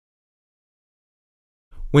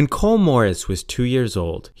When Cole Morris was 2 years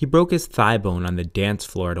old, he broke his thigh bone on the dance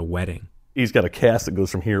floor at a wedding. He's got a cast that goes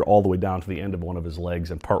from here all the way down to the end of one of his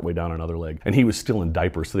legs and partway down another leg. And he was still in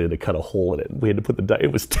diapers, so they had to cut a hole in it. We had to put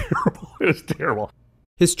it was terrible. It was terrible.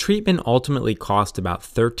 His treatment ultimately cost about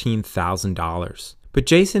 $13,000. But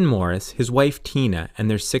Jason Morris, his wife Tina, and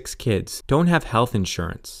their 6 kids don't have health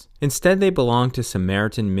insurance. Instead, they belong to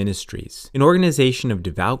Samaritan Ministries, an organization of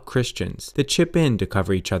devout Christians that chip in to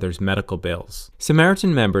cover each other's medical bills.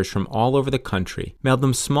 Samaritan members from all over the country mailed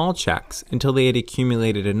them small checks until they had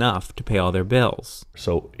accumulated enough to pay all their bills.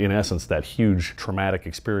 So, in essence, that huge traumatic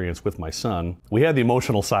experience with my son, we had the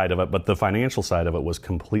emotional side of it, but the financial side of it was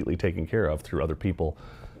completely taken care of through other people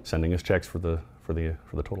sending us checks for the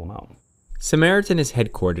total amount. Samaritan is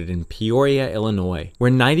headquartered in Peoria, Illinois, where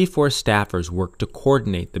 94 staffers work to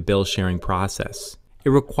coordinate the bill-sharing process. It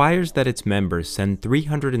requires that its members send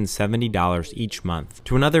 $370 each month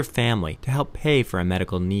to another family to help pay for a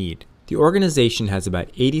medical need. The organization has about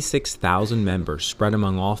 86,000 members spread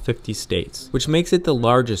among all 50 states, which makes it the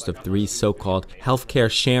largest of 3 so-called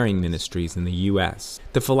healthcare sharing ministries in the U.S.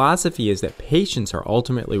 The philosophy is that patients are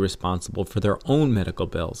ultimately responsible for their own medical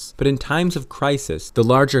bills, but in times of crisis, the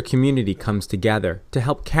larger community comes together to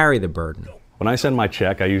help carry the burden. When I send my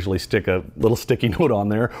check, I usually stick a little sticky note on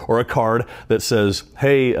there or a card that says,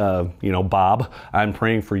 hey, Bob, I'm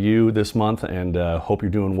praying for you this month and hope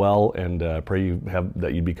you're doing well and pray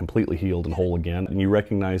that you be completely healed and whole again. And you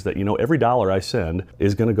recognize that, every dollar I send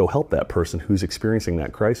is going to go help that person who's experiencing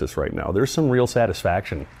that crisis right now. There's some real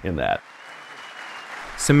satisfaction in that.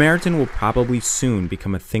 Samaritan will probably soon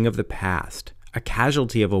become a thing of the past, a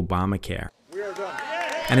casualty of Obamacare.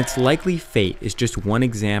 And its likely fate is just one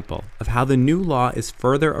example of how the new law is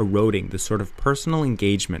further eroding the sort of personal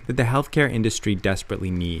engagement that the healthcare industry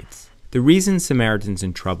desperately needs. The reason Samaritan's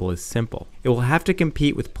in trouble is simple. It will have to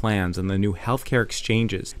compete with plans on the new healthcare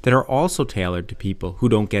exchanges that are also tailored to people who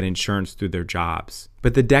don't get insurance through their jobs.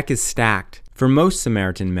 But the deck is stacked. For most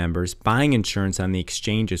Samaritan members, buying insurance on the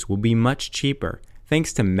exchanges will be much cheaper,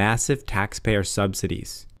 thanks to massive taxpayer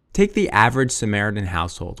subsidies. Take the average Samaritan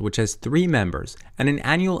household, which has 3 members and an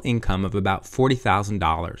annual income of about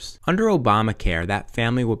 $40,000. Under Obamacare, that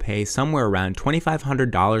family will pay somewhere around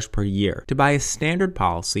 $2,500 per year to buy a standard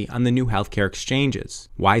policy on the new healthcare exchanges.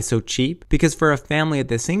 Why so cheap? Because for a family at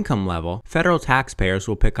this income level, federal taxpayers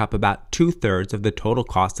will pick up about 2/3 of the total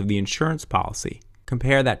cost of the insurance policy.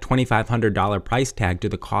 Compare that $2,500 price tag to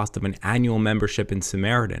the cost of an annual membership in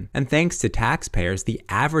Samaritan, and thanks to taxpayers, the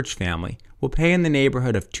average family will pay in the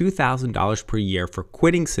neighborhood of $2,000 per year for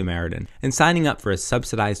quitting Samaritan and signing up for a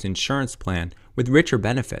subsidized insurance plan with richer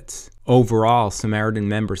benefits. Overall, Samaritan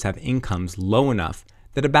members have incomes low enough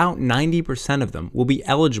that about 90% of them will be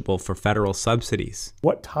eligible for federal subsidies.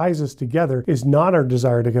 What ties us together is not our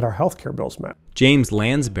desire to get our healthcare bills met. James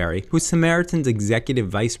Lansbury, who's Samaritan's executive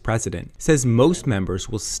vice president, says most members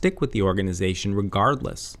will stick with the organization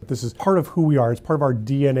regardless. This is part of who we are. It's part of our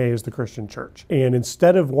DNA as the Christian church. And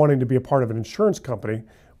instead of wanting to be a part of an insurance company,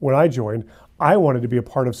 when I joined, I wanted to be a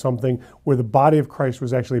part of something where the body of Christ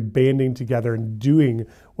was actually banding together and doing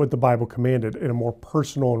what the Bible commanded in a more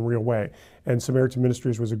personal and real way. And Samaritan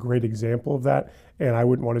Ministries was a great example of that, and I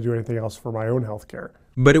wouldn't want to do anything else for my own health care.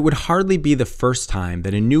 But it would hardly be the first time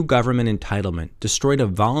that a new government entitlement destroyed a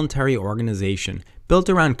voluntary organization built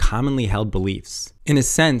around commonly held beliefs. In a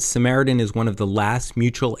sense, Samaritan is one of the last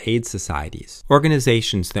mutual aid societies,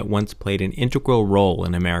 organizations that once played an integral role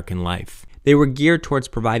in American life. They were geared towards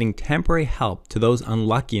providing temporary help to those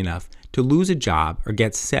unlucky enough to lose a job or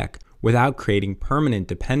get sick without creating permanent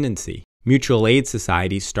dependency. Mutual aid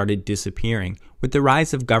societies started disappearing with the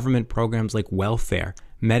rise of government programs like welfare,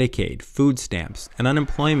 Medicaid, food stamps, and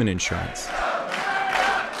unemployment insurance.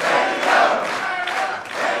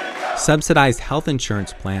 Subsidized health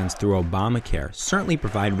insurance plans through Obamacare certainly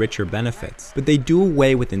provide richer benefits, but they do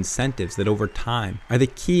away with incentives that over time are the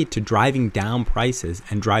key to driving down prices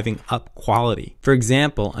and driving up quality. For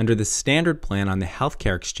example, under the standard plan on the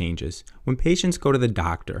healthcare exchanges, when patients go to the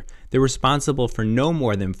doctor, they're responsible for no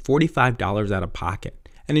more than $45 out of pocket,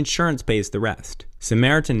 and insurance pays the rest.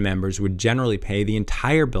 Samaritan members would generally pay the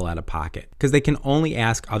entire bill out of pocket because they can only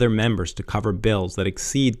ask other members to cover bills that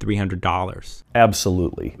exceed $300.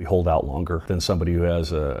 Absolutely. We hold out longer than somebody who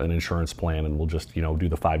has an insurance plan and will just, do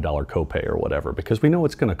the $5 copay or whatever because we know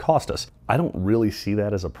it's going to cost us. I don't really see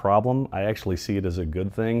that as a problem. I actually see it as a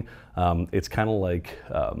good thing. It's kind of like,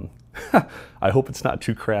 I hope it's not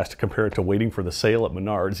too crass to compare it to waiting for the sale at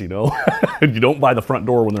Menards, You don't buy the front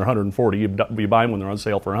door when they're 140, you buy them when they're on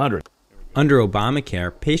sale for 100. Under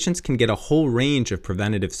Obamacare, patients can get a whole range of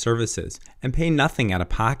preventative services and pay nothing out of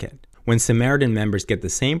pocket. When Samaritan members get the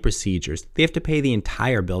same procedures, they have to pay the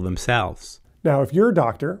entire bill themselves. Now, if you're a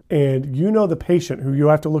doctor and you know the patient who you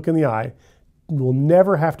have to look in the eye will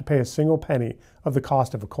never have to pay a single penny of the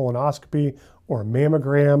cost of a colonoscopy or a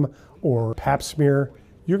mammogram or pap smear,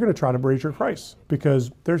 you're going to try to raise your price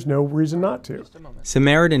because there's no reason not to.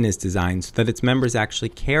 Samaritan is designed so that its members actually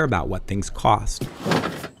care about what things cost.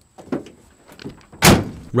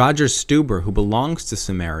 Roger Stuber, who belongs to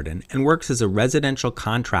Samaritan and works as a residential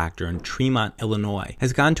contractor in Tremont, Illinois,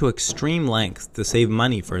 has gone to extreme lengths to save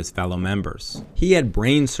money for his fellow members. He had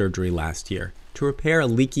brain surgery last year to repair a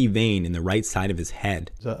leaky vein in the right side of his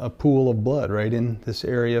head. A pool of blood right in this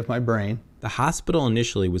area of my brain. The hospital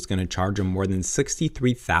initially was going to charge him more than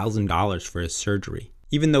 $63,000 for his surgery.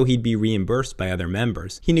 Even though he'd be reimbursed by other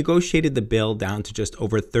members, he negotiated the bill down to just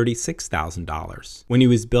over $36,000. When he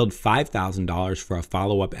was billed $5,000 for a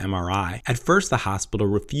follow-up MRI, at first the hospital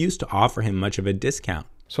refused to offer him much of a discount.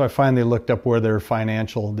 So I finally looked up where their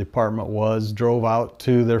financial department was, drove out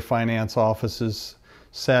to their finance offices,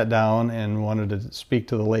 sat down and wanted to speak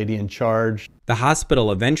to the lady in charge. The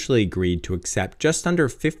hospital eventually agreed to accept just under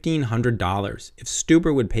 $1,500 if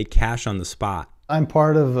Stuber would pay cash on the spot. I'm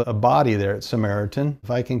part of a body there at Samaritan.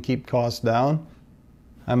 If I can keep costs down,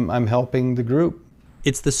 I'm helping the group.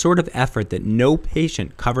 It's the sort of effort that no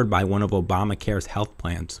patient covered by one of Obamacare's health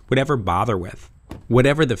plans would ever bother with.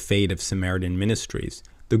 Whatever the fate of Samaritan Ministries,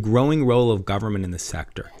 the growing role of government in the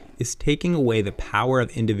sector is taking away the power of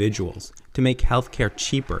individuals to make healthcare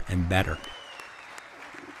cheaper and better.